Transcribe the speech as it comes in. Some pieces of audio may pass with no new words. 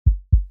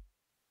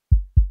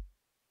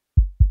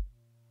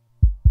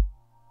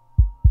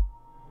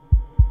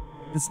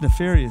It's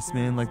nefarious,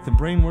 man. Like, the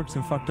brain works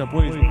in fucked up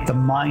ways. The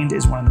mind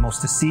is one of the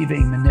most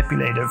deceiving,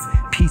 manipulative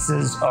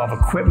pieces of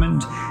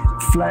equipment,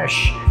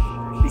 flesh,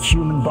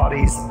 human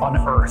bodies on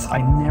earth.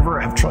 I never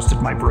have trusted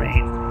my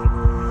brain.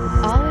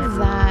 All of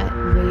that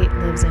weight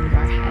lives in your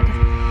head,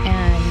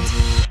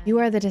 and you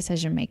are the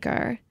decision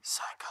maker.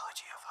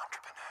 Psychology of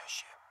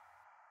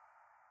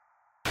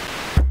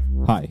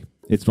entrepreneurship. Hi,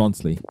 it's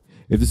Ronsley.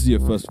 If this is your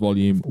first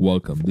volume,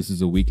 welcome. This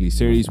is a weekly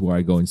series where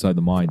I go inside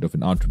the mind of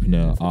an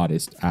entrepreneur,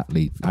 artist,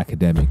 athlete,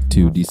 academic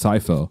to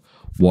decipher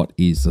what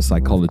is the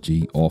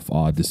psychology of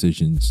our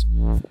decisions.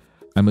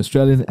 I'm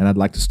Australian, and I'd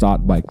like to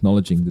start by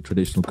acknowledging the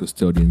traditional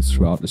custodians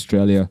throughout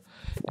Australia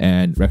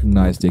and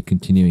recognize their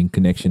continuing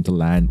connection to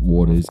land,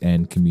 waters,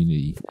 and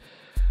community.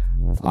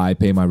 I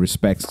pay my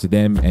respects to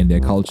them and their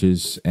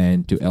cultures,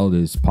 and to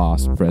elders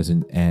past,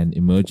 present, and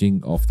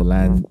emerging of the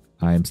land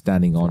I am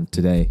standing on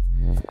today.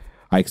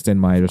 I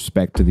extend my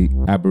respect to the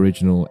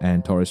Aboriginal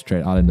and Torres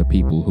Strait Islander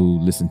people who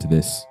listen to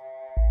this.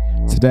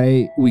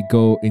 Today, we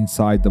go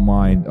inside the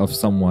mind of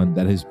someone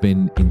that has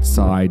been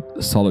inside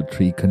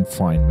solitary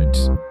confinement.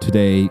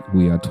 Today,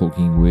 we are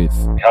talking with...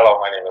 Hello,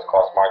 my name is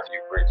Coss. Marte.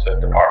 You've reached the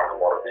Department of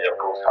Motor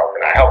Vehicles. How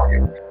can I help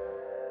you?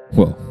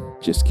 Well,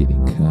 just kidding.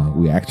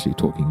 We're actually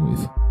talking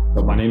with...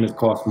 So my name is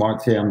Coss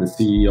Marte. I'm the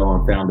CEO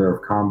and founder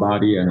of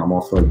Combody, and I'm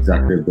also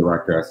executive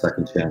director at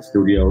Second Chance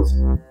Studios.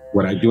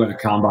 What I do at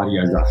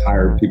Combody is I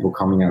hire people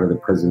coming out of the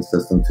prison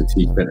system to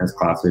teach fitness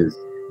classes.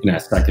 And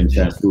at Second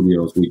Chance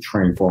Studios, we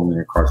train formerly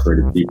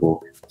incarcerated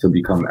people to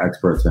become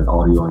experts in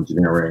audio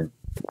engineering,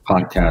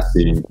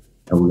 podcasting,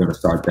 and we're going to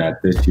start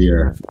that this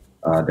year,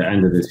 the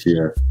end of this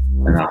year.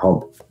 And I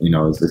hope,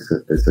 it's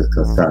a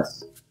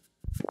success.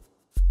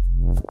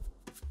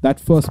 That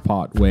first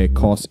part where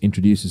Coss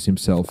introduces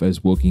himself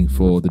as working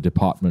for the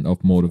Department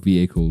of Motor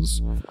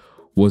Vehicles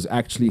was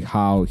actually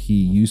how he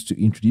used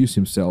to introduce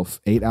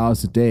himself 8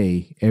 hours a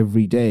day,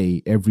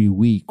 every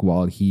week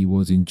while he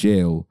was in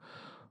jail,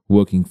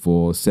 working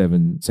for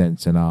 7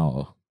 cents an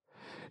hour.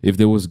 If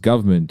there was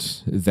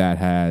government that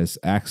has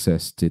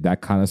access to that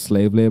kind of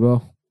slave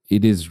labor,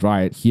 it is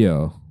right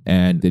here,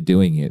 and they're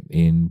doing it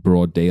in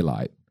broad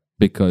daylight.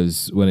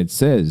 Because when it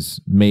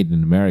says made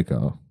in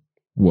America,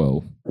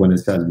 well... When it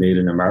says made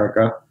in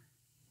America,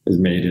 it's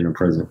made in a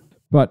prison.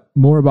 But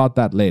more about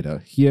that later.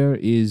 Here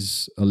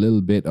is a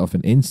little bit of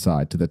an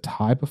insight to the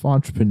type of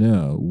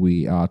entrepreneur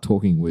we are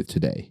talking with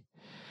today.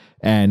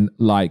 And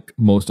like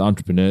most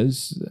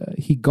entrepreneurs,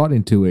 he got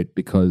into it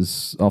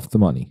because of the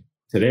money.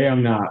 Today,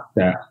 I'm not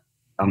that.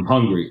 I'm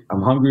hungry.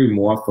 I'm hungry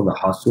more for the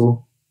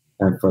hustle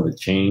and for the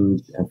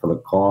change and for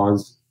the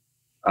cause.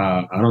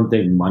 I don't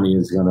think money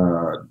is going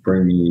to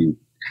bring me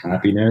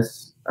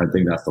happiness. I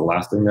think that's the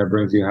last thing that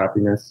brings you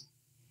happiness.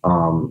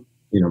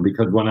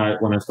 Because when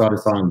I started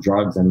selling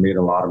drugs and made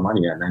a lot of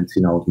money at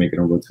 19, I was making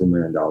over $2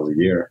 million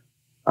a year.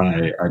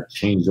 I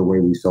changed the way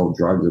we sold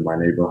drugs in my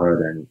neighborhood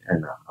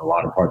and a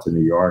lot of parts of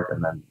New York,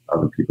 and then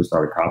other people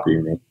started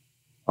copying me.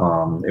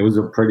 It was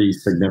a pretty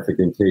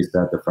significant case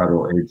that the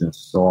federal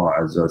agents saw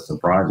as a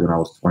surprise when I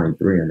was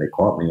 23, and they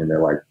caught me and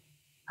they're like,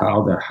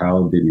 how the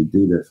hell did you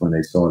do this? When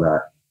they saw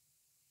that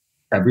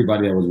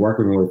everybody that was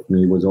working with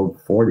me was over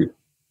 40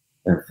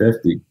 and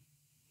 50.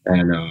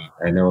 And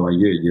they were like,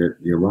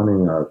 you're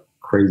running a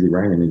crazy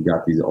ring, and you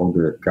got these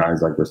older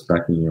guys like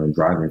respecting you and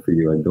driving for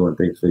you and doing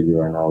things for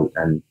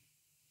you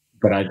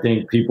But I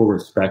think people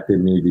respected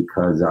me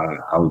because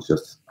I was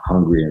just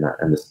hungry,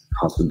 and this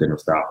hustle didn't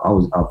stop. I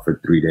was up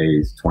for 3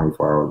 days,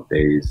 24-hour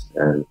days,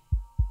 and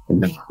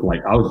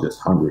I was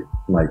just hungry.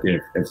 Like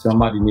if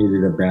somebody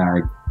needed a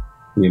bag,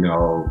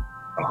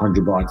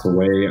 100 blocks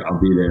away, I'll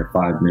be there in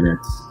 5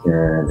 minutes,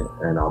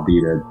 and I'll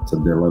be there to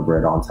deliver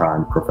it on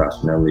time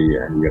professionally,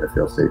 and you got to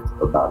feel safe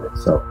about it.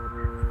 So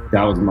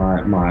that was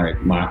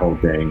my whole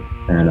thing,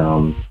 and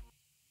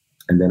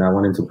then I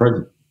went into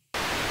prison.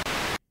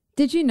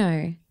 Did you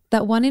know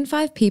that 1 in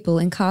 5 people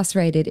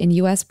incarcerated in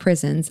US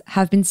prisons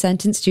have been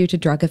sentenced due to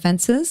drug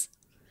offenses?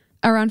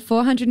 Around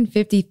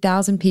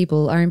 450,000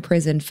 people are in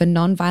prison for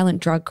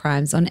non-violent drug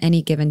crimes on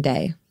any given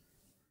day.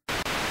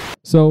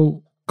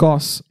 So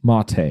Coss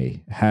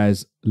Marte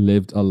has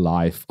lived a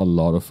life a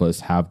lot of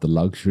us have the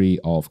luxury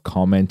of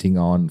commenting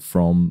on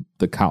from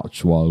the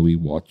couch while we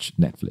watch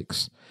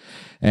Netflix.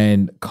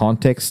 And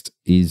context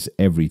is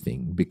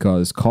everything,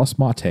 because Coss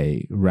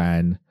Marte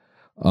ran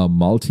a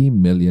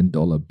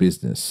multi-million-dollar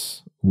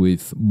business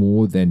with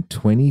more than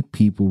 20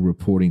 people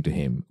reporting to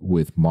him,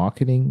 with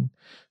marketing,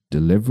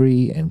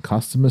 delivery, and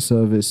customer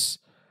service.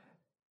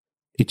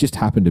 It just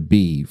happened to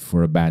be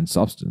for a banned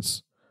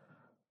substance.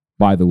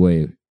 By the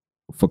way,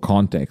 for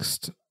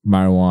context,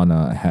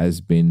 marijuana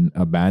has been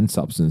a banned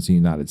substance in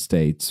the United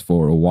States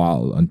for a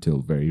while,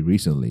 until very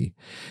recently.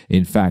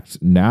 In fact,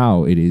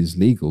 now it is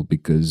legal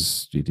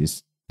because it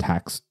is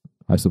taxed,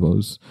 I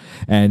suppose.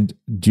 And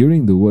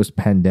during the worst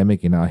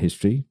pandemic in our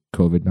history,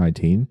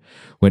 COVID-19,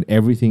 when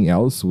everything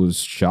else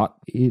was shut,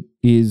 it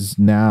is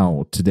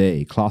now,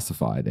 today,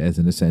 classified as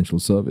an essential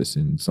service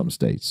in some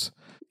states,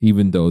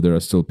 even though there are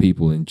still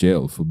people in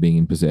jail for being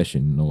in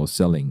possession or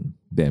selling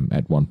them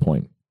at one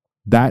point.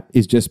 that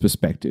is just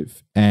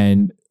perspective.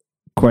 And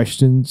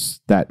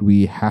questions that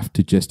we have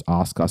to just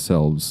ask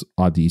ourselves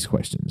are these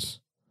questions.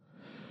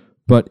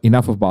 But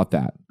enough about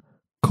that.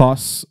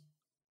 Coss,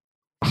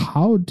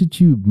 how did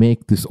you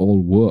make this all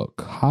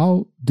work?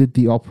 How did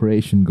the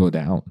operation go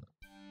down?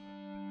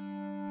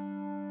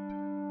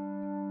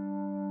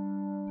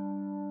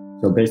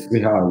 So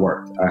basically how it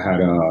worked, I had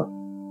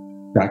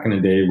back in the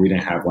day, we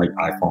didn't have like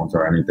iPhones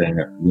or anything,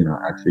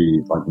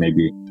 actually like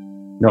maybe,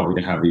 no, we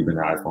didn't have even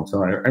an iPhone.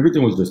 So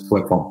everything was just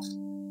flip phones.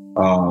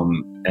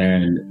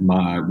 And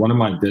one of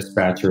my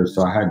dispatchers,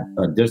 so I had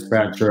a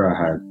dispatcher, I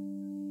had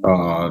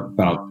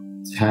about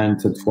 10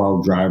 to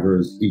 12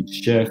 drivers each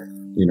shift.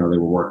 They were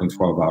working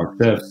 12-hour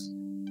shifts.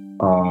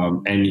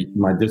 And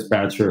my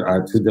dispatcher, I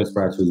had two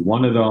dispatchers.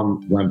 One of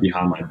them went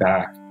behind my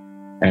back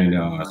and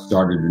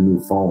started a new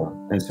phone.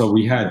 And so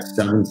we had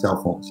 7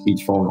 cell phones.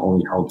 Each phone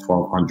only held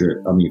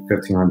 1,500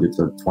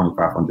 to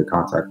 2,500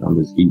 contact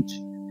numbers each.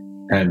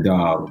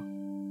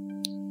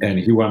 And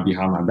he went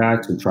behind my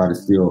back to try to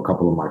steal a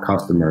couple of my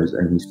customers.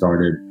 And he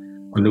started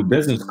a new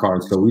business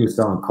card. So we were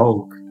selling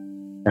coke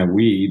and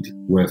weed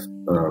with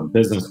a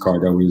business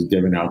card that we was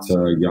giving out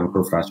to young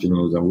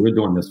professionals. And we were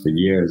doing this for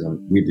years and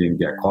we didn't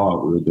get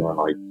caught. We were doing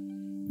like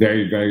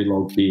very, very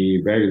low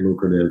key, very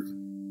lucrative.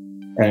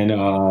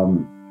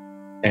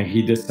 And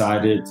he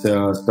decided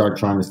to start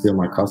trying to steal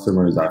my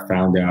customers. I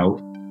found out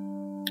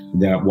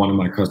that one of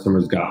my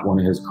customers got one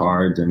of his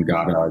cards and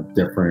got a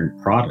different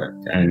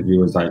product. And he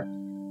was like,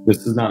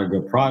 this is not a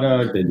good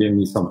product. They gave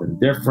me something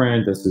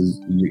different. This is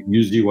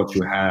usually what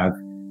you have,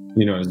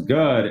 is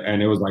good.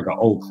 And it was like an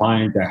old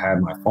client that had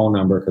my phone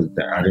number because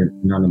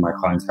none of my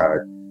clients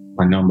had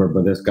my number,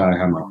 but this guy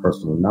had my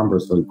personal number.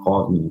 So he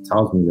calls me and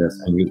tells me this.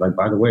 And he was like,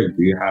 by the way,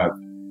 do you have,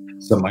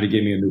 somebody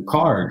gave me a new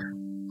card.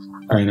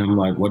 And I'm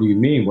like, what do you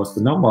mean? What's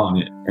the number on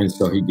it? And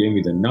so he gave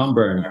me the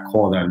number and I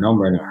called that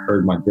number and I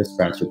heard my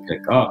dispatcher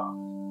pick up.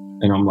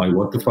 And I'm like,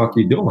 what the fuck are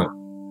you doing?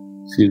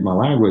 Excuse my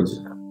language.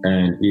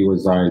 And he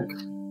was like,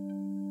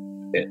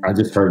 I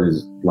just heard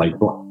his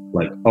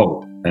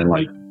oh, and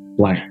like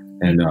blank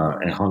and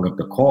hung up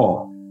the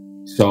call.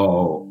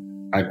 So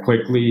I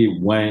quickly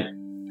went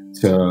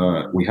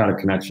we had a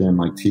connection in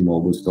like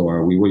T-Mobile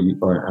store.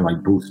 And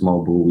like Boost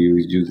Mobile, we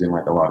was using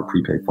like a lot of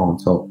prepaid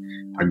phones. So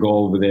I go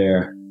over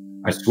there,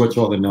 I switch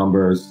all the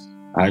numbers.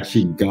 I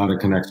actually got a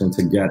connection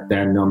to get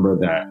that number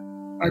that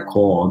I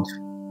called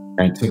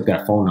and took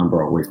that phone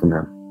number away from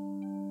him.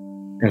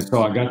 And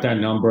so I got that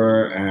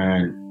number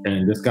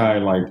and this guy,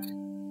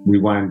 we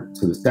went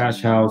to the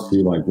stash house.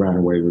 He ran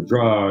away with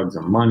drugs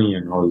and money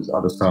and all this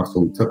other stuff.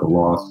 So we took a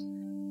loss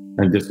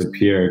and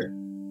disappeared.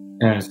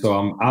 And so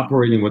I'm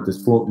operating with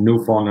this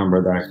new phone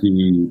number that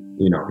he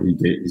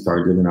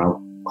started giving out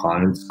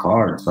clients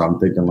cards. So I'm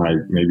thinking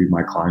maybe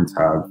my clients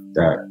have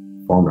that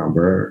phone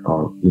number.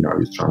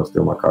 He's trying to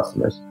steal my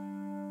customers.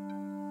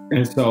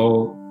 And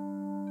so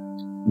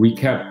we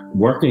kept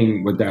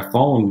working with that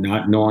phone,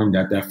 not knowing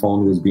that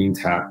phone was being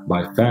tapped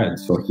by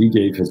feds. So he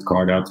gave his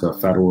card out to a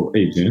federal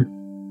agent.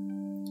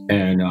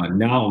 And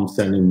now I'm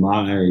sending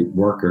my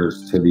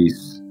workers to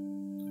these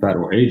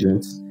federal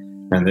agents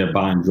and they're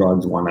buying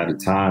drugs one at a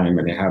time.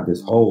 And they have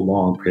this whole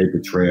long paper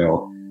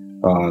trail.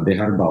 They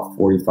had about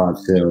 45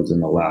 sales in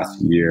the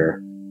last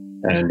year.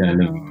 And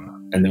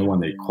then when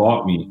they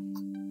caught me,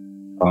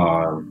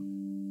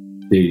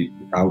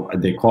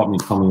 they caught me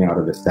coming out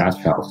of the stash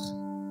house.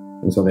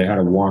 And so they had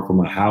a warrant for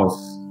my house.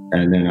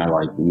 And then I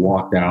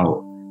walked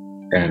out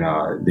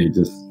and they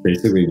just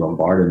basically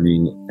bombarded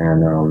me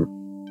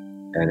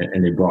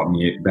and they brought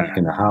me back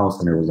in the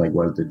house and it was like,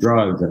 where's the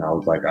drugs? And I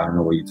was like, I don't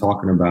know what you're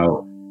talking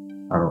about.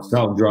 I don't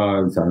sell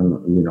drugs. I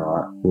don't, who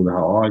the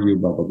hell are you?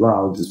 Blah, blah, blah.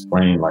 I was just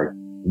playing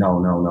no.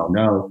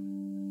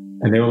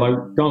 And they were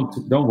like,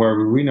 don't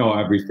worry. We know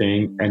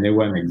everything. And they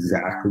went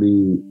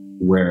exactly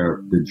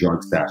where the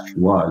drug stash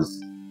was.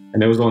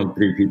 And there was only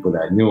 3 people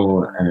that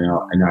knew.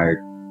 And I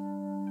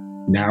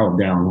narrowed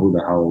down who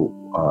the hell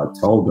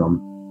told them.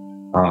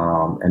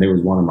 And it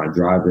was one of my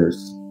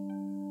drivers.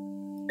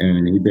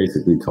 And he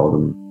basically told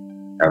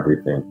them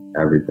everything.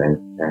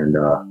 And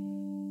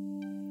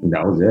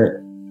that was it.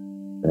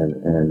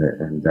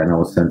 And then I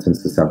was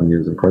sentenced to 7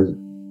 years in prison.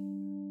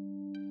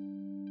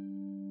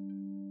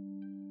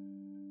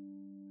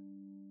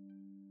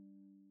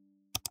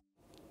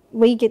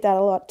 We get that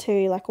a lot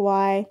too,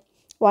 why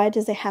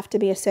does there have to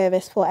be a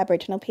service for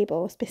Aboriginal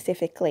people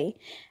specifically?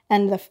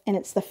 And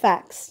it's the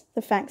facts.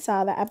 The facts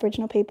are that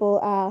Aboriginal people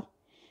are,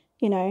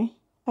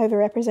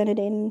 overrepresented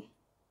in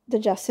the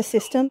justice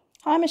system.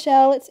 Hi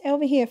Michelle, it's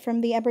Elva here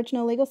from the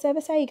Aboriginal Legal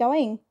Service. How are you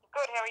going?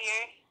 Good, how are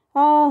you?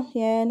 Oh,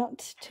 yeah,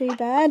 not too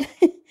bad.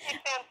 You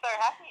sound so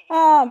happy.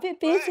 Oh, a bit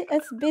busy.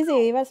 It's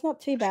busy, but it's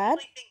not too bad.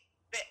 I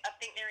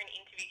think they're in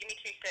interview. Give me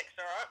 2 secs,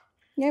 all right?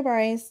 No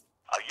worries.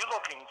 Are you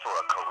looking for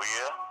a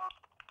career?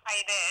 Are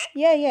you there?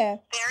 Yeah.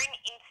 They're in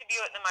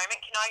interview at the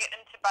moment. Can I get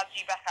them to buzz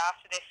you back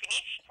after they're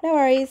finished? No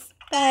worries.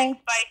 Bye.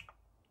 Bye.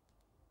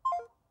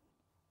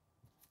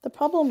 The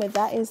problem with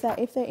that is that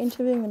if they're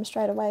interviewing them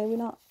straight away,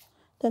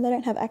 then they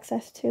don't have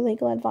access to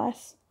legal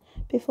advice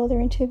before their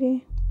interview.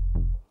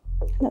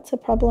 That's a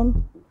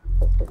problem.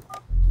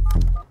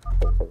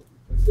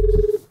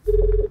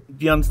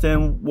 Do you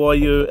understand why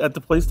you're at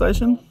the police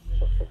station?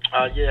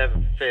 Yeah,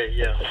 fair,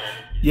 yeah.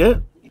 Yeah?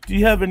 Do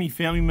you have any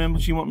family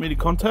members you want me to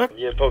contact?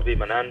 Yeah, probably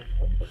my nan.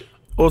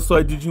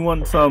 Also, did you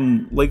want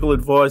some legal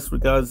advice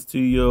regards to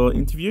your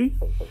interview?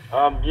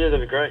 Yeah,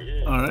 that'd be great,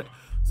 yeah. Alright.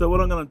 So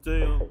what I'm going to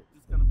do, I'm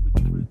just going to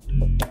put you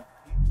through to...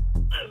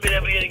 I haven't been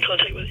able to get in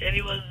contact with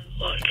anyone,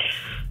 like,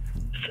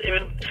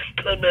 even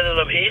for that matter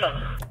that I'm here.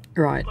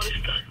 Right. My body's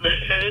starting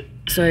to hurt.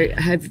 So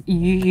have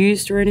you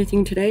used or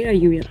anything today? Are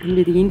you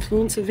under the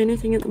influence of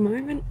anything at the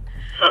moment?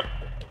 Huh.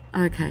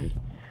 Okay.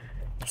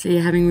 So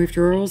you're having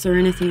withdrawals or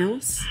anything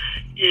else?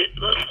 Yeah,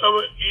 last time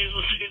I used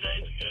was 2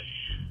 days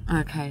ago.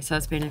 Okay, so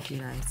it's been a few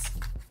days.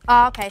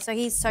 Oh, okay, so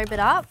he's sobered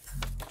up?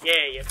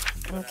 Yeah.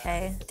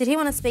 Okay. Did he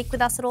want to speak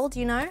with us at all, do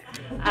you know?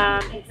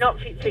 He's not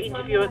fit for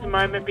interview at the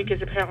moment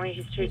because apparently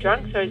he's too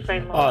drunk, so he's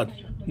been locked.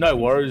 Oh, no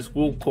worries.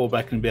 We'll call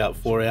back in about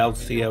 4 hours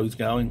to see how he's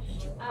going.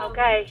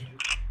 Okay.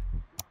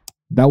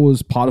 That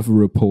was part of a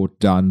report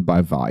done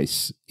by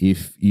Vice.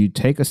 If you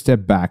take a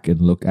step back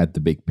and look at the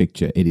big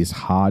picture, it is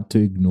hard to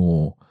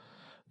ignore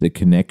the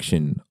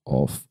connection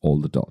of all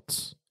the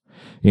dots.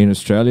 In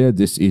Australia,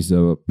 this is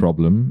a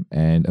problem,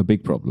 and a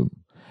big problem.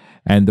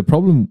 And the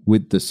problem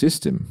with the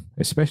system,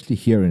 especially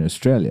here in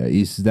Australia,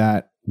 is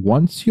that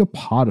once you're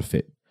part of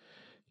it,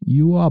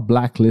 you are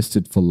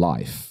blacklisted for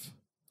life.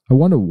 I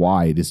wonder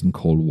why it isn't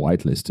called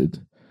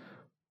whitelisted.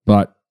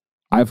 But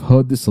I've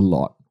heard this a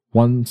lot.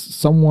 Once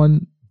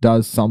someone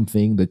does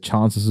something, the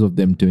chances of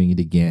them doing it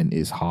again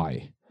is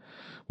high.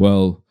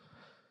 Well,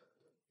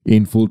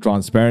 in full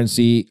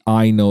transparency,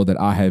 I know that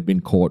I have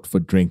been caught for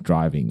drink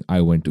driving.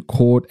 I went to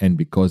court, and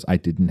because I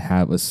didn't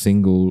have a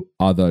single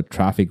other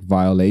traffic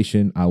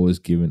violation, I was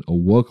given a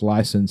work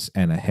license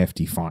and a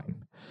hefty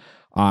fine.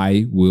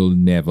 I will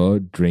never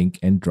drink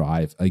and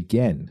drive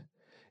again.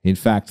 In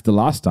fact, the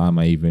last time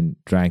I even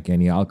drank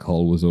any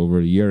alcohol was over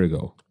a year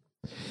ago.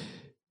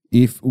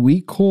 If we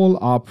call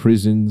our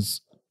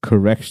prisons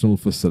correctional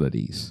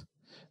facilities,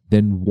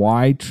 then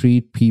why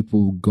treat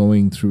people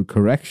going through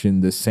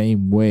correction the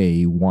same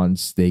way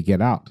once they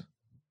get out?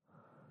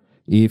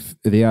 If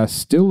they are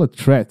still a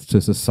threat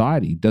to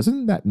society,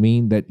 doesn't that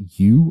mean that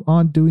you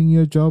aren't doing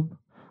your job?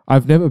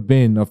 I've never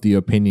been of the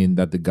opinion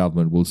that the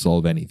government will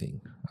solve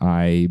anything.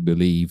 I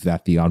believe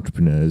that the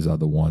entrepreneurs are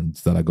the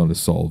ones that are going to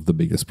solve the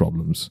biggest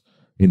problems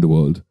in the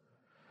world.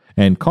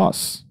 And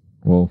Coss,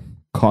 well,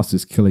 Coss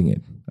is killing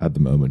it at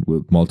the moment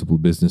with multiple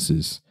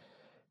businesses.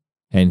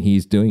 And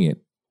he's doing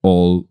it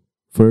all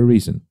for a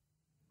reason.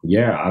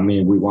 Yeah, I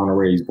mean, we want to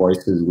raise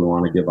voices. We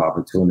want to give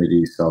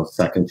opportunities. So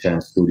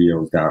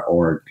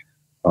secondchancestudios.org.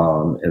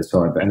 And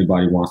so if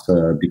anybody wants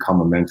to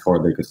become a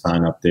mentor, they could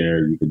sign up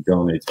there. You could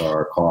donate to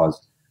our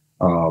cause.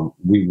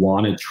 We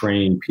want to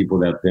train people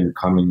that have been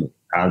coming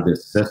out of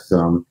this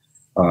system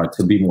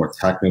to be more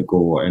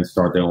technical and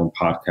start their own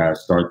podcast,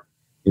 start,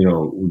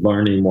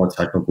 learning more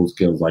technical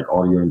skills like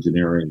audio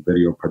engineering,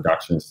 video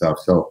production stuff.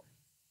 So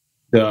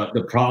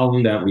the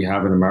problem that we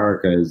have in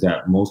America is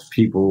that most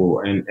people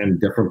and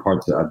different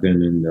parts, I've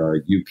been in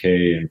the UK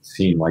and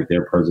seen like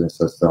their prison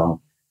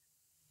system.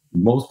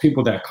 Most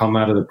people that come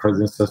out of the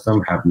prison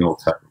system have no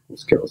technical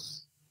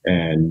skills,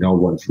 and no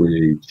one's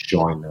really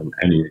showing them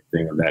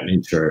anything of that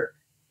nature.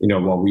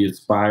 What we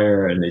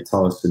aspire and they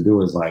tell us to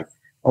do is like,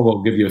 oh,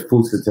 we'll give you a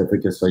food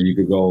certificate so you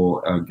could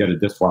go get a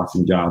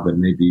dishwashing job and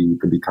maybe you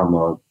could become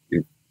a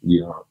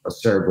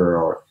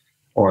server,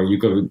 or you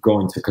could go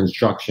into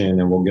construction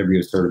and we'll give you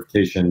a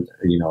certification,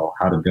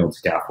 how to build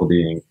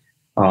scaffolding.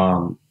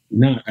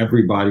 Not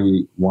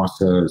everybody wants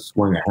to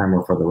swing a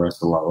hammer for the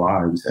rest of our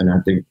lives. And I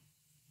think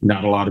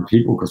not a lot of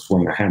people could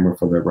swing a hammer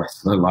for the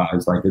rest of their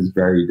lives. Like, it's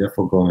very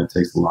difficult and it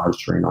takes a lot of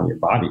strain on your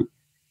body.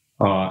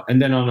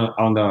 And then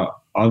on the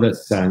other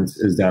sense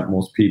is that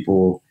most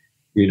people,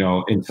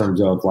 in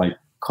terms of like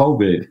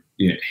COVID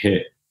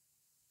hit,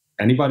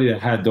 anybody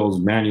that had those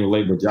manual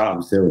labor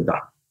jobs, they were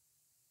done.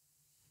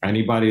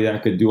 Anybody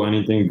that could do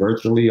anything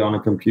virtually on a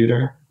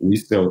computer, we're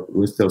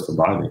still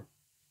surviving.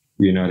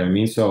 You know what I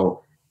mean?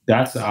 So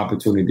that's the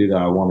opportunity that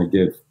I want to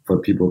give for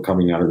people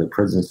coming out of the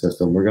prison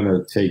system. We're going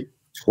to take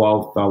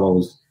 12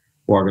 fellows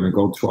who are going to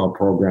go through our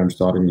program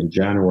starting in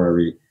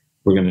January.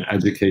 We're going to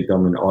educate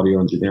them in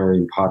audio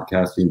engineering,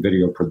 podcasting,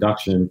 video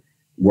production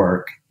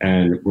work,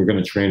 and we're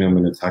going to train them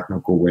in a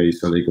technical way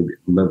so they can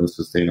live a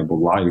sustainable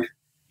life,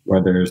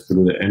 whether it's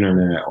through the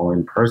internet or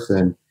in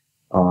person.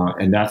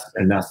 And that's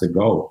the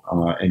goal,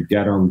 and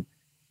get them,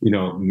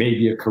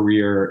 maybe a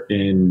career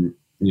in,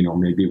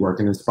 maybe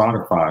working in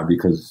Spotify,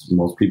 because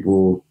most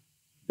people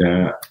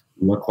that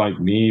look like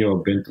me or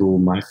been through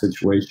my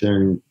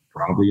situation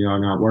probably are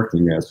not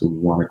working there. So we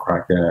want to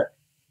crack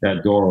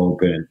that door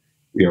open.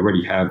 We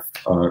already have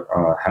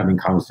having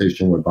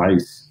conversation with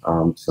Vice,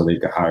 so they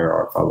could hire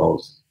our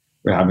fellows.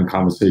 We're having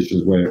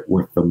conversations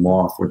with the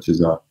Moth, which is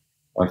a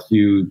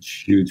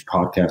huge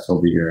podcast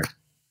over here.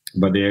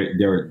 But they're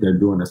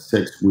doing a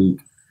 6-week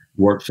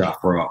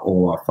workshop for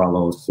all our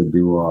fellows to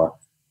do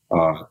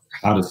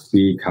how to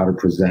speak, how to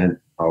present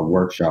a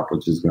workshop,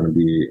 which is going to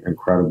be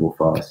incredible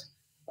for us.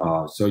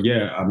 So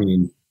yeah, I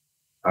mean,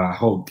 I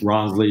hope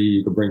Ronsley,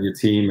 you can bring your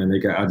team and they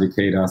can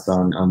educate us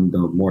on the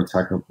more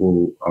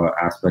technical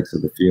aspects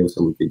of the field,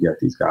 so we could get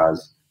these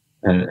guys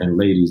and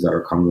ladies that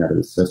are coming out of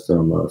the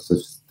system a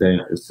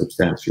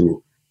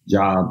substantial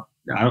job.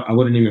 I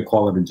wouldn't even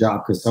call it a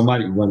job, because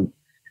when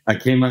I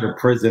came out of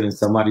prison and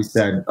somebody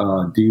said,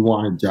 do you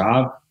want a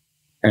job?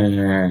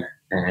 And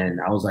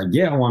I was like,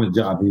 yeah, I want a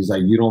job. He's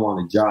like, you don't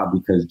want a job,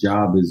 because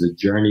job is a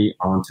journey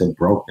onto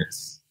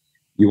brokenness.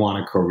 You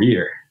want a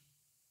career.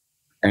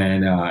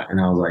 And I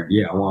was like,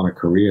 yeah, I want a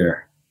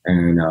career.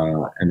 And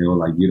they were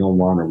like, you don't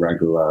want a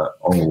regular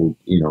old,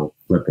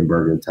 flipping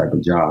burger type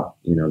of job.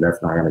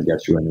 That's not going to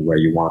get you anywhere.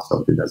 You want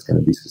something that's going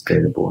to be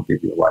sustainable and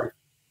give you a life.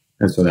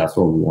 And so that's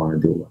what we want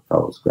to do with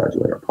fellows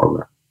graduate our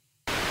program.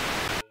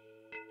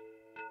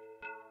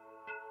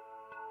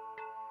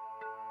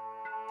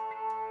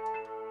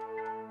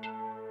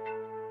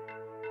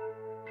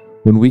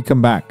 When we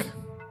come back,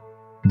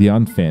 the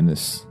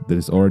unfairness that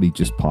is already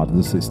just part of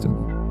the system.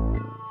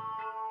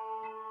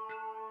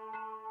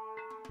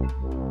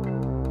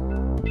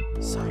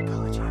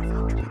 Psychology of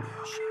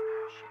entrepreneurship.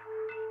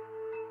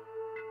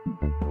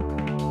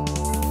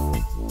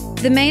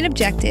 The main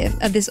objective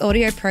of this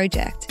audio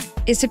project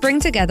is to bring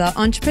together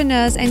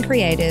entrepreneurs and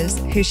creatives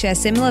who share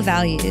similar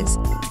values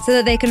so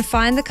that they can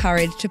find the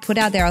courage to put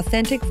out their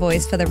authentic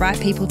voice for the right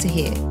people to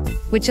hear,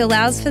 which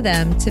allows for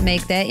them to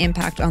make their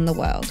impact on the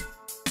world.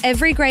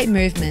 Every great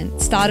movement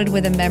started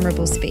with a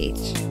memorable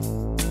speech.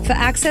 For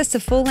access to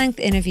full-length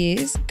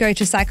interviews, go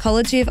to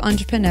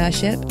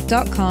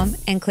psychologyofentrepreneurship.com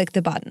and click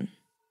the button.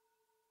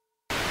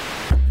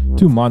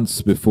 2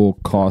 months before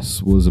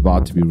Coss was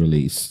about to be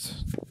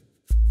released.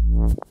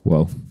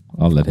 Well,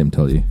 I'll let him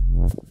tell you.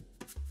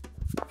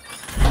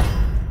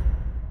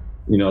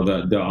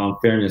 The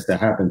unfairness that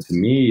happened to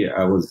me,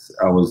 I was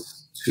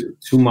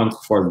 2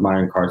 months towards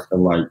my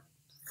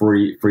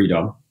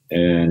freedom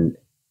and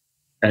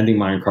ending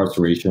my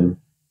incarceration.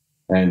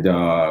 And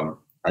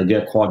I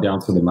get called down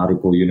to the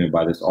medical unit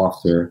by this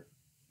officer.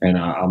 And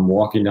I'm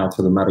walking down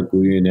to the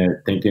medical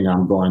unit thinking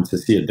I'm going to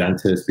see a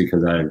dentist,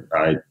 because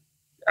I've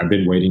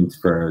been waiting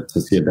to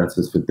see a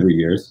dentist for 3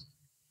 years.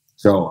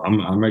 So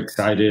I'm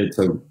excited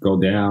to go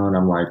down.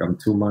 I'm like, I'm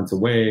 2 months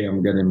away.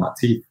 I'm getting my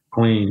teeth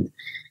cleaned.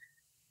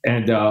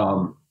 And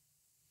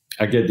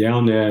I get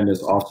down there, and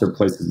this officer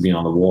places me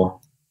on the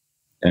wall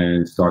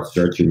and starts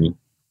searching me.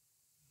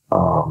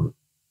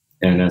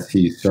 And as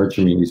he's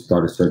searching me, he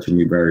started searching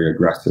me very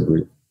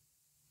aggressively.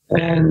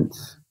 And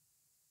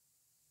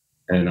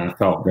I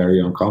felt very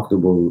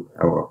uncomfortable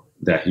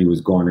that he was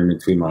going in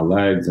between my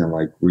legs and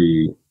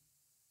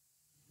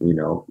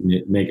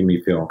making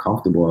me feel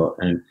uncomfortable.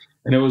 And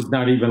it was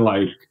not even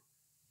when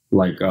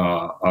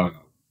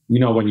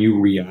you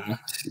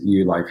react,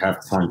 you have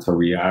time to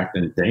react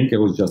and think. It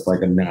was just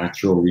like a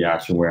natural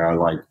reaction where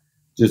I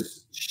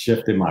just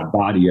shifted my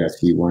body as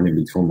he went in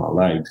between my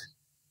legs.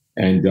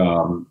 And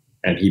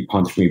he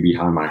punched me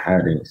behind my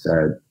head and he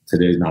said,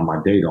 "Today's not my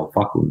day, don't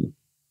fuck with me."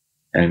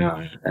 And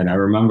I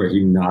remember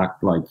he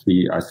knocked,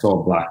 I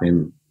saw black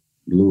and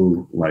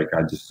blue,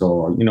 I just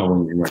saw,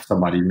 when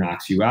somebody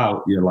knocks you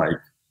out,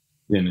 you're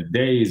in a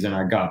daze. And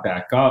I got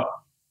back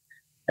up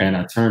and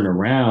I turned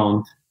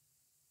around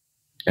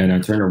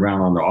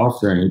on the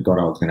officer, and he thought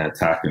I was going to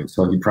attack him.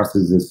 So he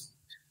presses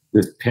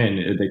this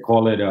pin. They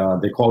call it a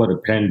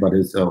pin, but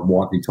it's a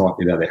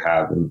walkie-talkie that they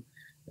have, and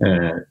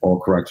all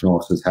correctional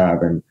officers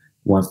have. And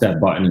once that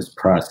button is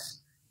pressed,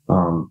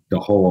 the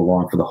whole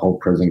alarm for the whole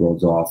prison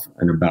goes off,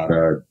 and about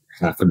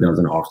half a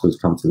dozen officers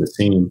come to the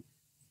scene,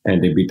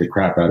 and they beat the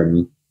crap out of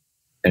me.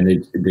 And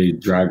they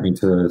dragged me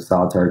to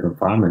solitary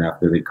confinement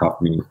after they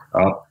cuffed me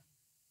up.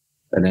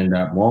 And in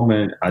that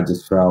moment, I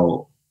just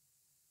felt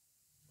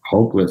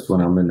hopeless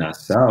when I'm in that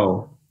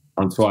cell.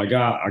 So I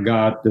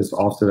got this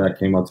officer that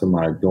came up to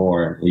my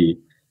door, and he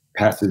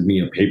passes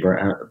me a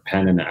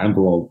pen and an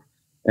envelope.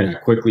 And I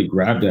quickly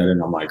grabbed it,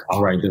 and I'm like,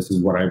 all right, this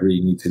is what I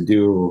really need to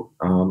do.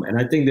 And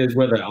I think that's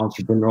where the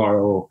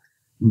entrepreneurial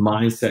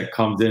mindset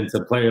comes into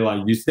play.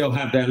 You still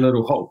have that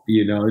little hope,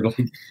 you're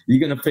going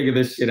to figure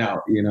this shit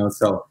out,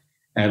 So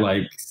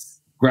I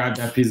grabbed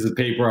that piece of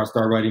paper. I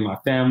started writing my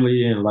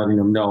family and letting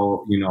them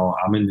know,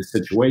 I'm in this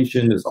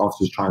situation. This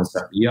officer's trying to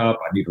set me up.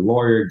 I need a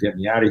lawyer. Get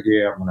me out of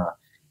here. I'm going to,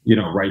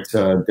 write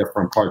to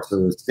different parts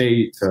of the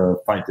state to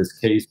fight this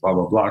case, blah,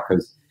 blah, blah.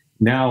 Because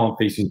now I'm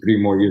facing 3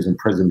 more years in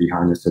prison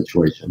behind this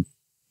situation.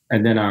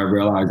 And then I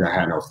realized I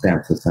had no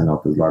stamp to send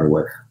out this letter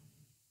with.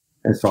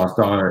 And so I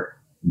started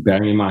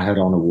banging my head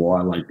on the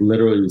wall. I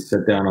literally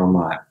sit down on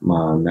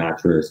my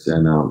mattress,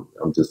 and I'm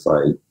just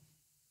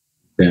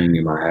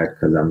banging my head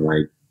because I'm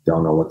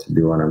don't know what to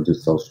do, and I'm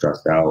just so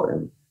stressed out.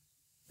 And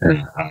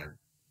I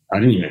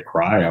didn't even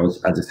cry.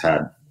 I just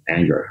had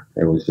anger.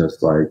 It was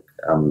just I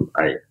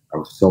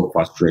was so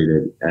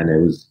frustrated, and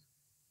it was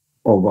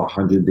over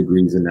 100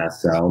 degrees in that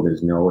cell.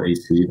 There's no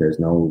AC, there's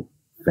no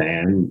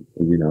fan,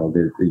 you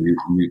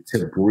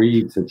to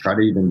breathe, to try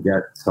to even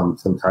get some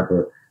type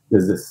of,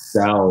 there's this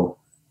cell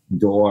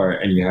door,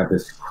 and you have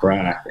this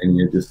crack, and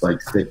you're just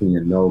sticking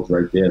your nose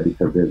right there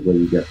because there's where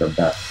you get the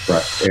best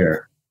fresh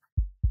air.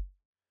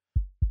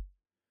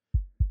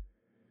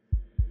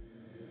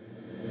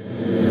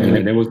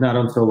 And it was not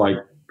until like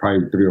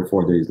probably 3 or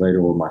 4 days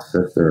later when my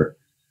sister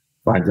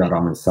finds out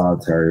I'm in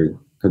solitary,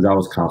 because I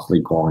was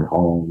constantly calling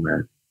home,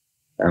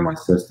 and my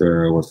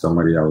sister was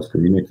somebody I was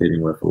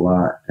communicating with a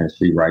lot, and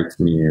she writes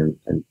me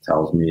and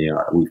tells me,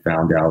 we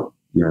found out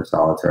you're in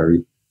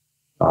solitary.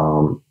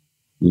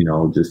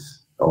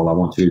 Just all I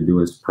want you to do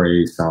is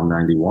pray Psalm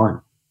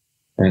 91.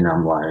 And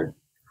I'm like,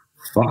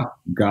 fuck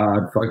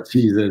God, fuck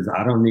Jesus.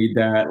 I don't need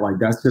that. Like,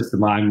 that's just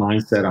my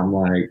mindset. I'm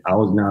like, I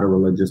was not a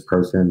religious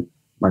person.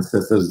 My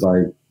sister's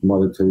like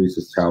Mother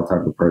Teresa's child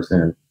type of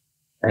person.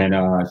 And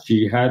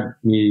she gave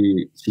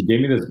me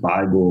this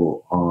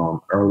Bible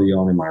early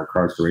on in my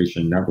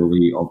incarceration, never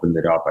really opened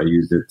it up. I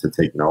used it to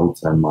take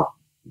notes, and my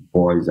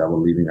boys that were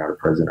leaving out of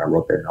prison, I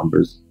wrote their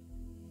numbers.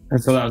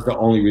 And so that was the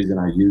only reason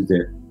I used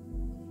it.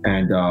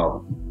 And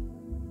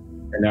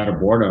out of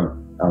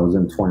boredom, I was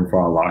in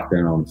 24-hour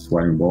lockdown. I'm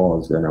sweating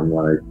balls, and I'm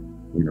like,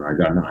 I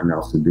got nothing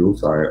else to do.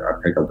 So I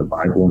pick up the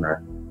Bible and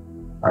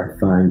I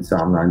find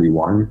Psalm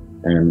 91,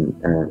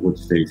 and which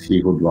states,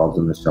 "He who dwells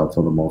in the shelter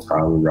of the Most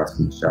High will rest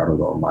in the shadow of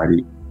the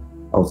Almighty.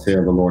 I will say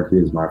of the Lord, He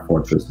is my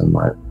fortress and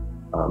my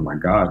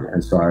God."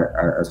 And so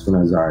as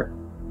soon as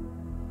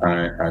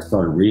I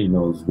started reading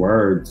those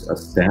words, a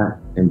stamp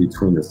in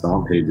between the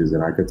Psalm pages,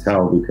 and I could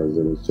tell because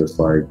it was just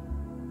like,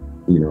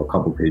 a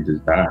couple pages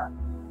back,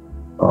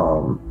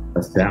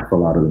 a stamp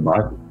fell out of the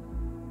Bible.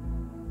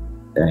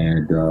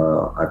 And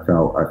I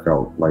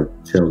felt like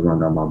chills run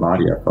down my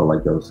body. I felt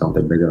like there was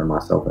something bigger than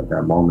myself at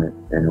that moment.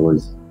 And it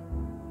was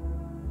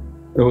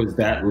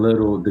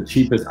the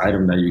cheapest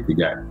item that you could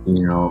get,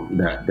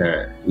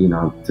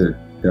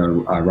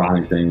 the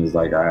ironic thing is,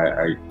 like,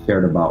 I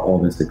cared about all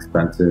this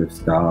expensive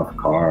stuff,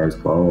 cars,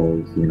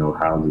 clothes,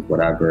 houses,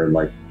 whatever,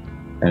 like,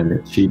 and the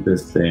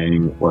cheapest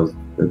thing was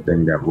the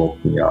thing that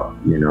woke me up,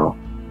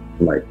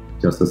 like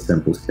just a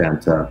simple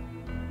stamp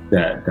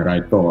that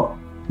I thought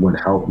would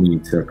help me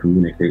to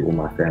communicate with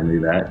my family.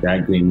 That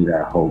gave me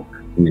that hope,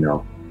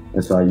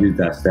 and so I used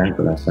that stamp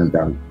and I sent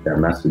that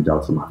message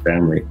out to my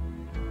family.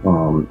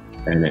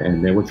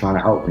 And they were trying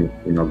to help me,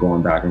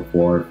 going back and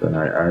forth. And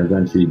I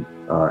eventually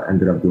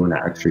ended up doing an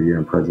extra year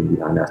in prison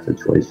behind that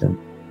situation.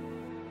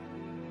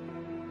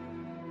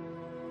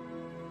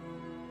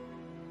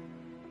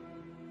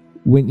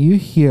 When you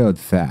hear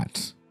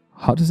that,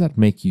 how does that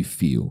make you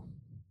feel?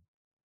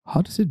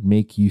 How does it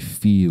make you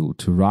feel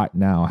to right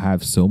now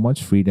have so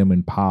much freedom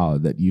and power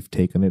that you've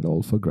taken it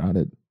all for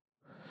granted?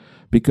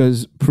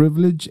 Because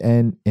privilege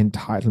and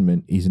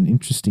entitlement is an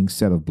interesting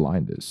set of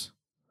blinders.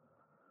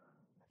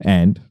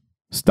 And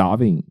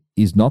starving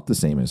is not the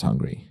same as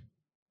hungry.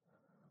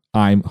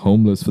 I'm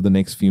homeless for the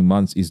next few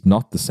months is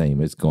not the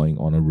same as going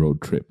on a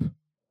road trip.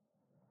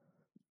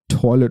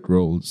 Toilet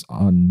rolls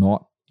are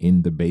not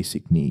in the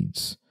basic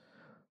needs.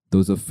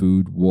 Those are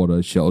food,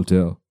 water,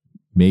 shelter,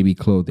 maybe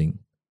clothing.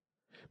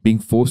 Being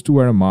forced to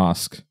wear a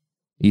mask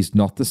is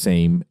not the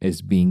same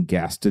as being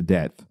gassed to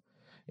death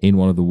in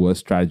one of the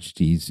worst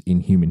tragedies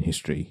in human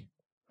history.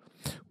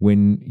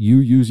 When you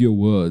use your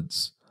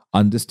words,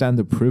 understand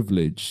the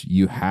privilege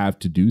you have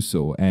to do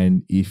so.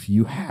 And if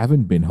you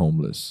haven't been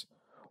homeless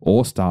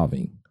or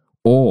starving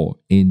or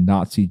in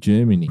Nazi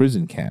Germany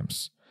prison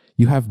camps,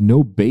 you have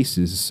no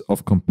basis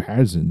of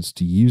comparisons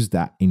to use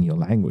that in your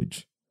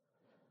language.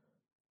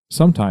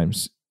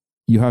 Sometimes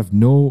you have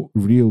no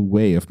real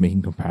way of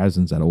making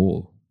comparisons at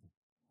all.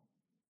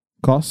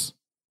 Coss,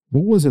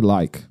 what was it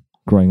like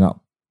growing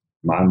up?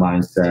 My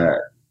mindset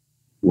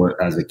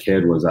as a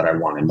kid was that I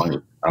wanted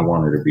money. I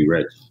wanted to be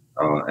rich.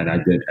 And I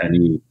did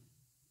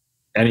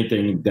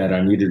anything that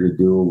I needed to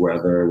do,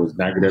 whether it was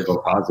negative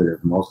or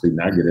positive, mostly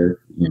negative,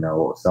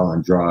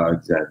 selling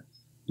drugs and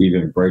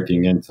even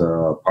breaking into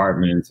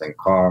apartments and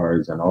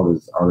cars and all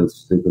this other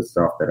stupid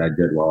stuff that I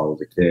did while I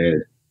was a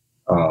kid.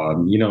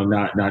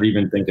 Not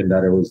even thinking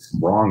that it was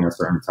wrong at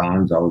certain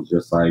times. I was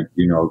just like,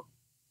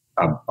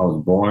 I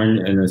was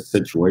born in a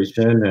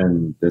situation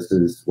and this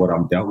is what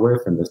I'm dealt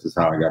with and this is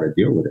how I got to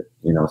deal with it.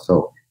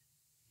 So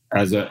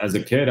as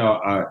a kid,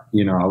 I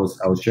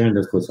was sharing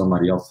this with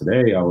somebody else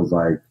today. I was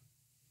like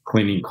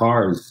cleaning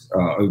cars.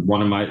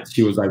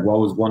 She was like, what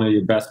was one of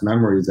your best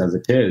memories as a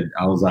kid?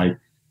 I was like,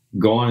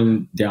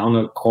 going down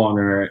a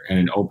corner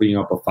and opening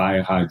up a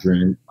fire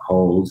hydrant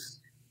hose,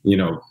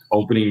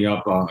 opening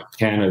up a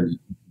can of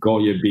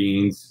Goya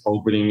beans,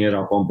 opening it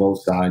up on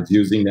both sides,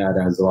 using that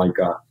as like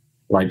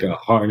a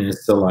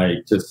harness to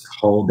like just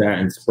hold that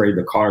and spray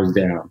the cars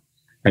down.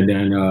 And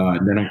then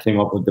I came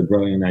up with the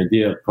brilliant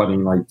idea of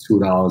putting like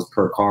 $2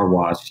 per car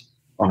wash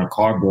on a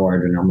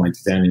cardboard, and I'm like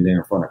standing there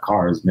in front of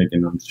cars,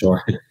 making them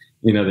sure,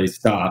 they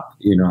stop,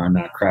 I'm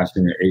not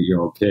crashing an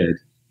 8-year-old kid.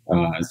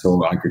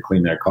 So I could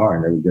clean that car,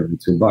 and they would give me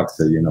 $2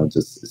 to,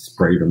 just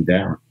spray them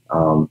down.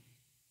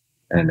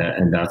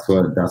 And that's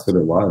what it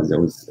was. It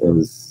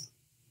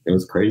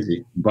was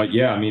crazy. But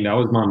yeah, I mean, that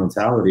was my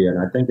mentality. And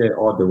I think it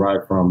all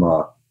derived from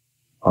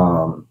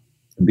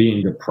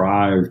being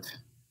deprived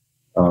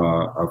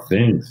of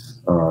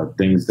things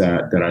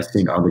that I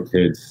think other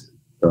kids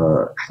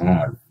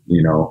have,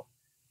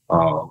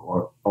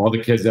 All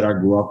the kids that I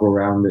grew up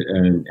around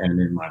and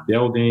in my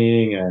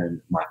building and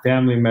my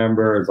family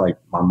members, like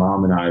my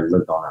mom and I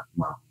lived on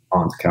my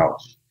aunt's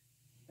couch.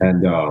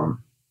 And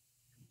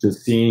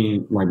just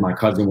seeing like my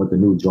cousin with the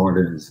new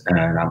Jordans,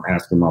 and I'm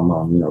asking my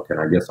mom, can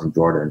I get some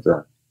Jordans?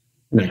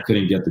 And I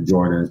couldn't get the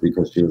Jordans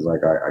because she was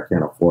like, I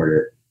can't afford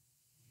it.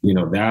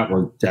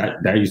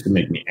 That used to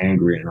make me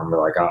angry. And I'm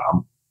like,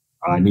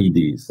 I need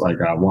these, like,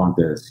 I want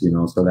this,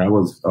 so that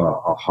was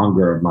a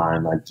hunger of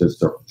mine, like just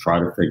to try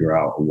to figure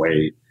out a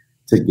way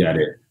to get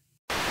it.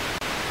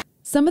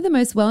 Some of the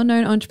most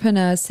well-known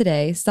entrepreneurs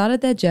today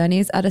started their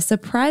journeys at a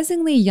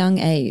surprisingly young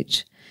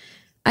age.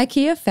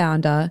 IKEA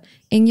founder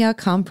Ingvar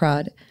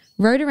Kamprad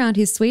rode around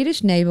his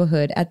Swedish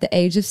neighborhood at the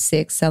age of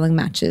 6 selling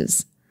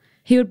matches.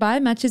 He would buy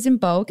matches in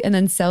bulk and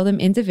then sell them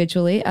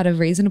individually at a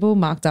reasonable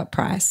marked up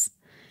price.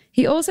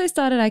 He also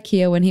started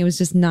IKEA when he was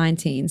just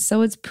 19,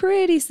 so it's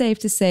pretty safe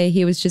to say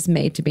he was just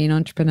made to be an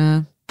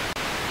entrepreneur.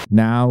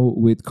 Now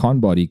with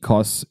Conbody,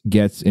 Coss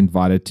gets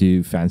invited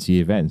to fancy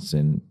events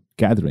and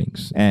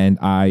gatherings. And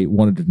I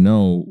wanted to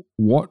know,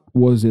 what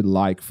was it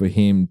like for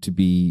him to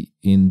be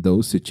in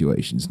those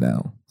situations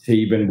now? To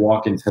even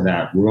walk into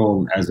that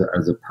room as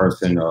a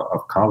person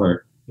of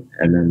color,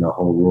 and then the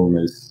whole room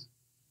is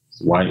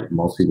white,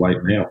 mostly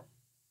white male,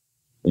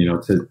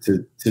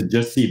 to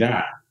just see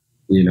that,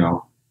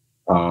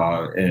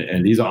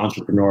 and these are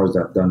entrepreneurs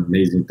that have done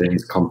amazing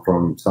things,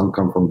 some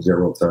come from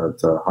 0 to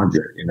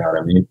 100, you know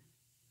what I mean?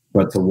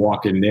 But to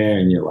walk in there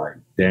and you're like,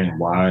 damn,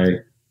 why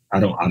I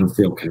don't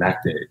feel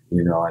connected,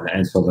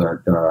 and so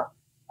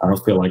I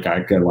don't feel like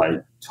I could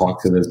like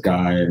talk to this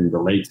guy and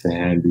relate to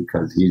him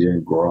because he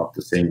didn't grow up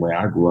the same way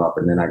I grew up.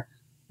 And then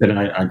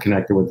I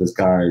connected with this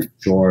guy,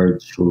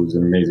 George, who's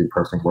an amazing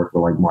person, worked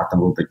with like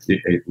Martin Luther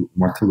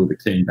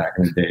King back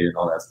in the day and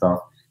all that stuff.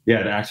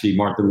 Yeah, actually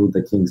Martin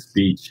Luther King's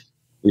speech,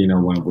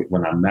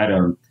 when I met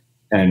him,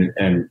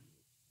 and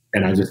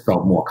I just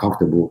felt more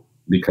comfortable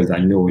because I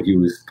knew he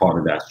was part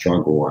of that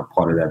struggle and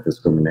part of that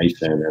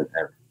discrimination and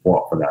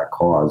fought for that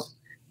cause.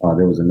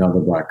 There was another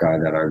Black guy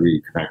that I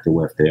really connected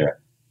with there.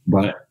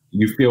 But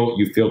you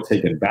feel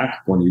taken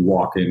back when you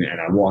walk in,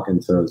 and I walk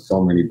into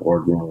so many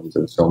boardrooms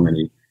and so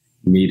many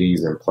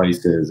meetings and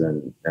places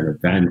and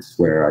events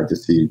where I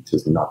just see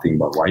just nothing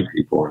but white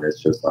people, and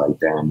it's just like,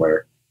 damn,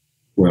 where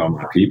are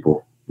my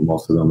people?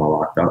 Most of them are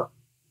locked up.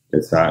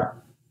 It's sad.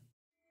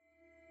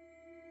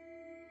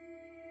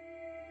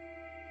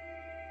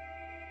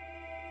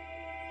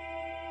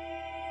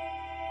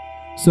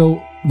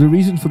 So the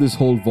reason for this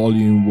whole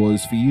volume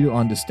was for you to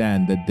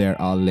understand that there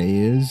are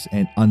layers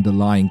and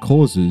underlying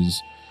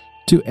causes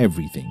to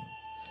everything.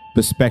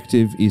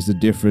 Perspective is the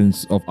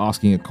difference of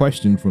asking a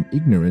question from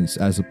ignorance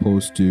as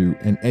opposed to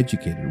an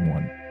educated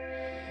one.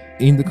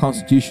 In the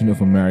Constitution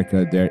of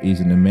America, there is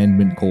an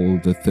amendment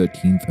called the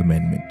 13th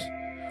Amendment.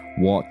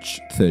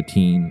 Watch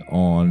 13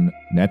 on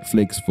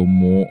Netflix for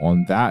more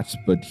on that,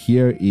 but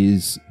here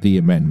is the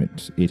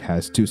amendment. It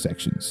has 2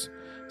 sections.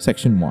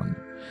 Section 1.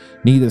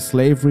 Neither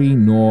slavery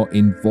nor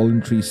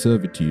involuntary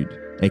servitude,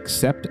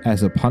 except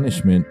as a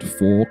punishment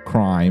for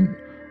crime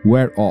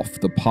whereof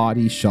the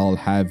party shall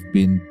have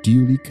been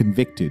duly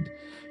convicted,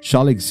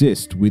 shall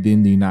exist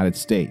within the United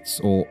States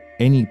or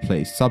any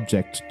place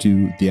subject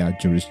to their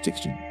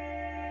jurisdiction.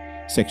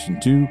 Section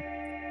 2.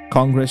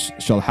 Congress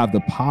shall have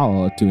the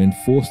power to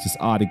enforce this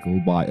article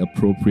by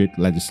appropriate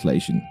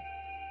legislation.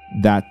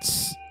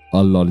 That's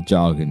a lot of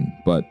jargon,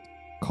 but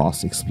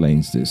Coss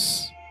explains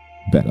this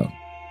better.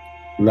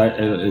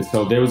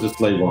 So there was a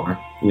slave owner,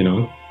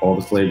 all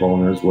the slave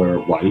owners were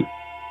white,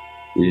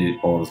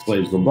 all the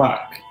slaves were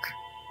Black,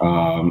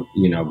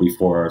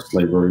 before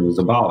slavery was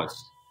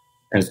abolished.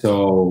 And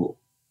so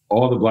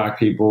all the Black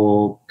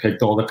people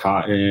picked all the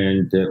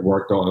cotton,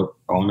 worked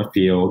on the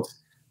fields.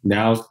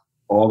 Now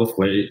all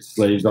the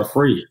slaves are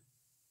free.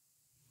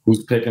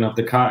 Who's picking up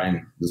the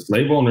cotton? The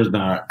slave owner's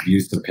not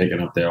used to picking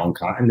up their own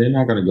cotton. They're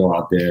not going to go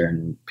out there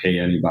and pay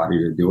anybody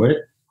to do it.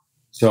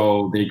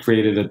 So they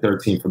created the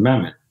 13th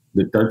Amendment.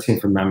 The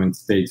 13th Amendment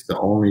states the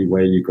only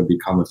way you could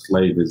become a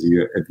slave is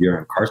if you're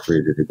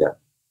incarcerated again.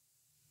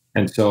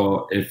 And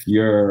so if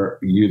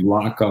you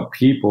lock up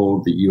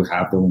people, that you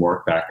have them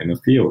work back in the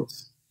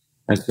fields.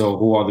 And so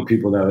who are the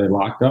people that they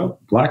locked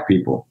up? Black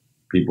people,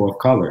 people of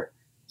color.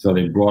 So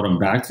they brought them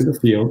back to the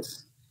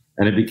fields,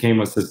 and it became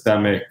a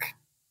systemic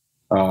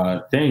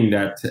thing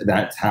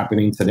that's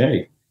happening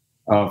today.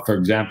 For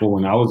example,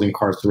 when I was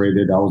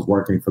incarcerated, I was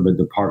working for the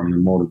Department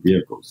of Motor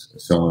Vehicles.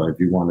 So if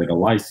you wanted a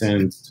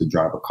license to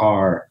drive a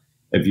car,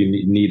 if you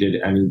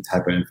needed any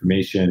type of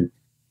information,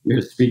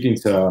 you're speaking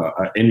to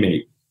an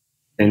inmate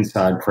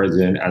inside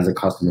prison as a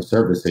customer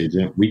service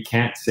agent. We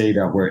can't say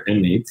that we're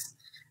inmates.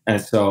 And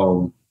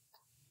so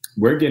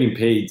we're getting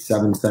paid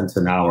 7 cents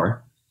an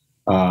hour.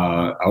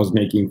 I was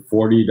making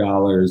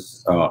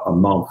 $40 a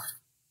month,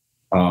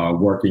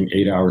 working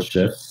 8-hour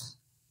shifts.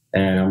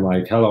 And I'm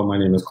like, hello, my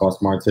name is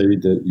Coss Marte.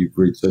 You've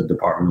reached the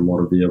Department of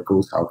Motor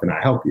Vehicles. How can I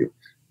help you?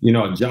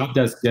 A job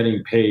that's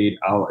getting paid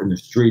out in the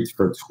streets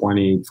for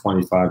 $20,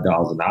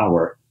 $25 an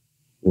hour,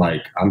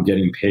 like I'm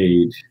getting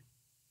paid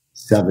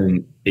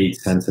 7-8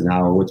 cents an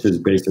hour, which is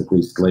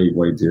basically slave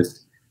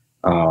wages.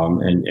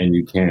 And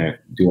you can't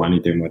do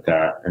anything with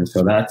that. And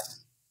so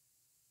that's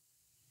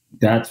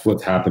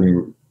what's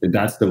happening.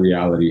 That's the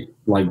reality.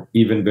 Like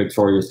even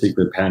Victoria's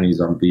Secret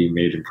panties are being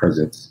made in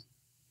prisons,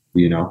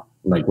 you know,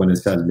 like when it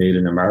says made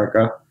in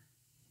America,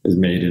 is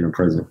made in a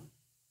prison.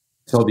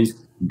 So these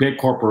big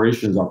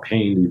corporations are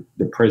paying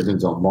the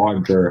prisons a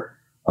larger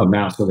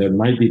amount. So they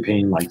might be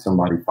paying like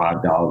somebody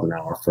 $5 an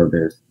hour for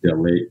their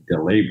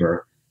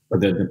labor,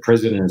 but then the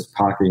prison is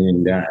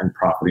pocketing that and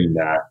profiting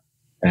that.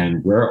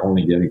 And we're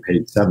only getting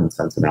paid 7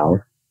 cents an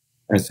hour.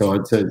 And so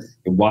it says,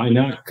 why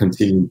not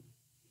continue,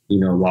 you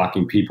know,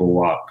 locking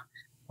people up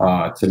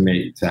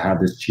to have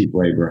this cheap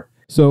labor?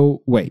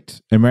 So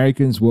wait,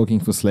 Americans working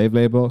for slave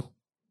labor?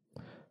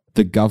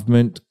 The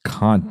government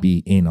can't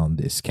be in on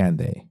this, can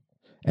they?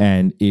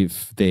 And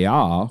if they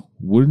are,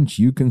 wouldn't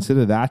you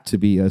consider that to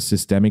be a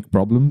systemic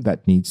problem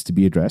that needs to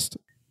be addressed?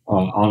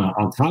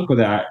 On top of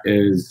that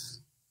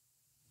is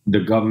the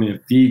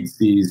government feeds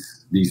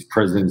these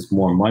prisons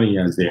more money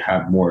as they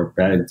have more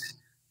beds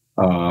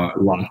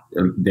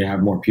they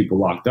have more people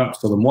locked up.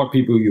 So the more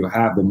people you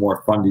have, the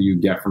more funding you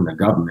get from the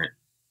government.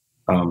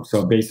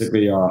 So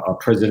basically a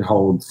prison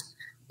holds,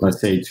 let's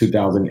say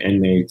 2,000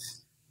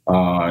 inmates.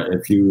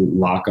 If you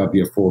lock up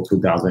your full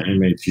 2,000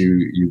 inmates,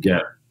 you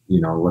get, you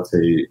know, let's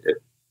say, you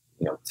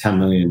know, $10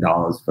 million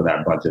for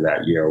that budget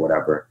that year or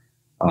whatever.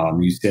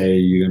 You say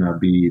you're going to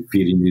be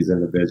feeding these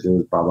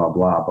individuals, blah, blah,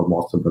 blah, but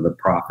most of the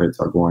profits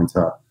are going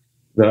to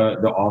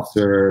the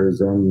officers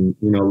and,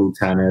 you know,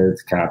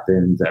 lieutenants,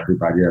 captains,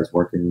 everybody that's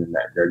working in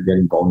that. They're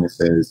getting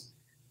bonuses.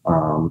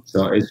 So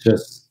it's a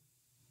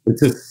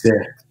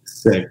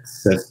sick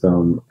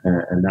system.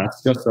 And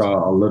that's just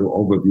a little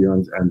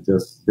overview and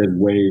just there's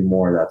way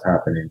more that's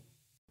happening.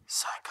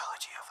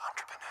 Psychology of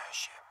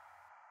entrepreneurship.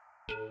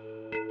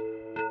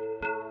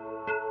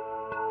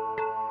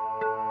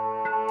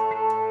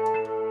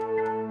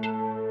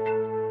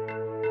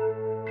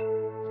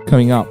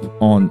 Coming up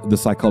on the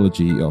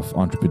psychology of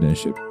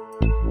entrepreneurship.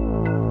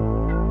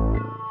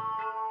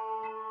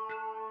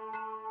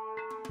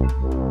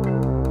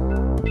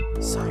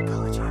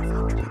 Psychology of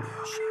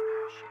entrepreneurship.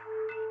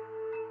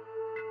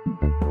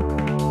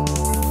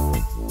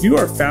 If you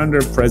are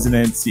founder,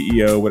 president,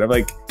 CEO, whatever,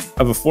 like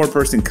of a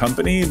 4-person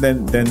company,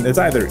 then it's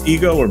either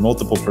ego or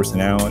multiple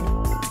personality.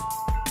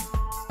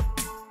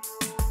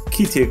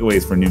 Key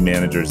takeaways for new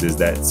managers is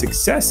that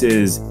success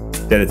is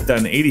that it's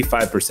done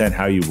 85%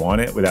 how you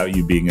want it without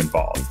you being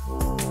involved.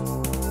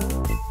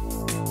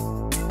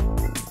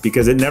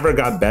 Because it never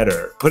got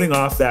better. Putting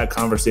off that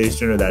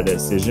conversation or that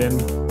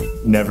decision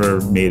never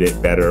made it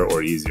better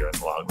or easier in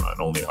the long run,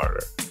 only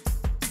harder.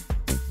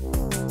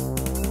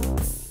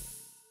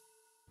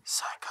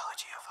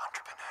 Psychology of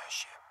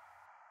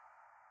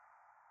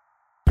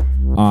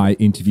entrepreneurship. I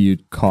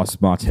interviewed Coss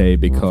Marte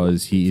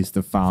because he is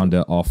the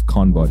founder of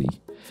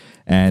Conbody,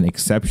 an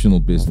exceptional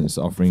business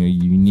offering a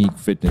unique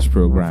fitness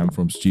program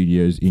from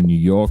studios in New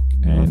York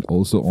and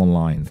also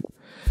online.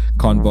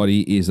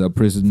 Conbody is a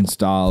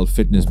prison-style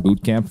fitness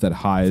bootcamp that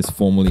hires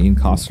formerly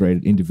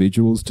incarcerated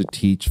individuals to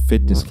teach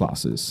fitness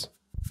classes.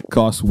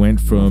 Coss went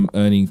from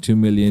earning $2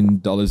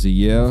 million a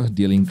year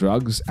dealing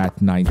drugs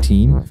at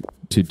 19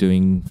 to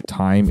doing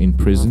time in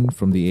prison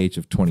from the age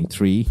of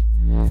 23,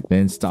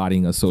 then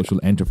starting a social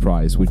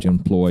enterprise which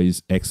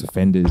employs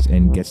ex-offenders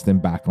and gets them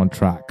back on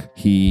track.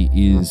 He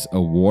is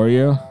a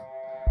warrior,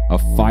 a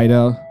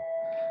fighter,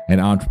 an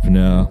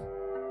entrepreneur,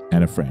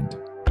 and a friend.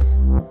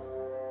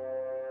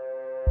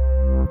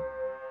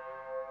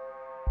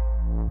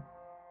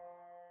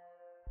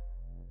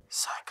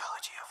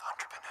 Psychology of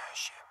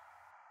entrepreneurship.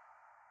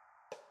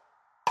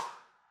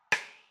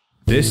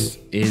 This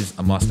is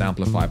a Must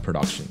Amplify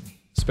production.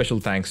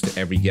 Special thanks to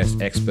every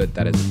guest expert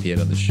that has appeared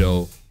on the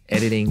show.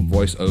 Editing,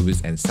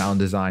 voiceovers, and sound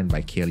design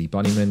by Kaylee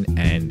Bunnyman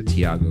and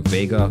Tiago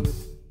Vega.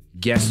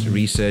 Guest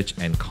research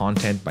and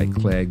content by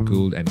Claire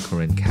Gould and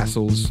Corinne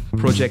Castles.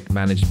 Project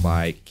managed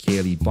by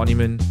Kaylee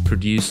Bunnyman.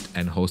 Produced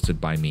and hosted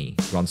by me,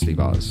 Ronsley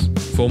Vaz.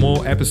 For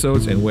more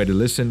episodes and where to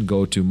listen,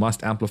 go to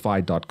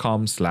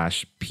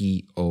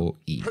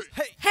mustamplify.com/POE.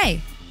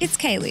 Hey, it's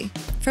Kaylee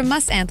from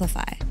Must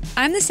Amplify.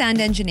 I'm the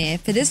sound engineer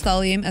for this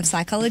volume of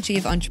Psychology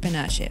of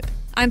Entrepreneurship.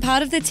 I'm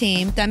part of the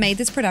team that made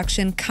this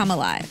production come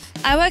alive.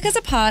 I work as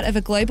a part of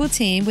a global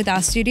team with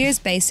our studios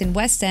based in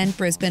West End,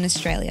 Brisbane,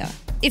 Australia.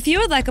 If you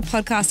would like a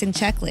podcasting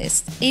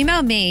checklist,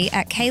 email me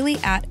at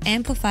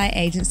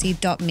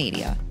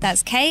kaylee@amplifyagency.media.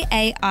 That's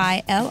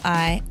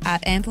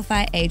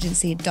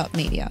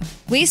KAILI@amplifyagency.media.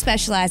 We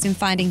specialize in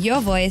finding your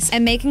voice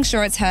and making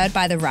sure it's heard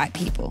by the right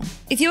people.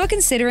 If you are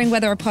considering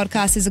whether a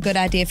podcast is a good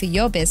idea for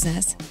your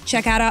business,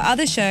 check out our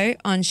other show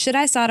on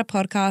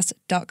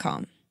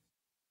shouldistartapodcast.com.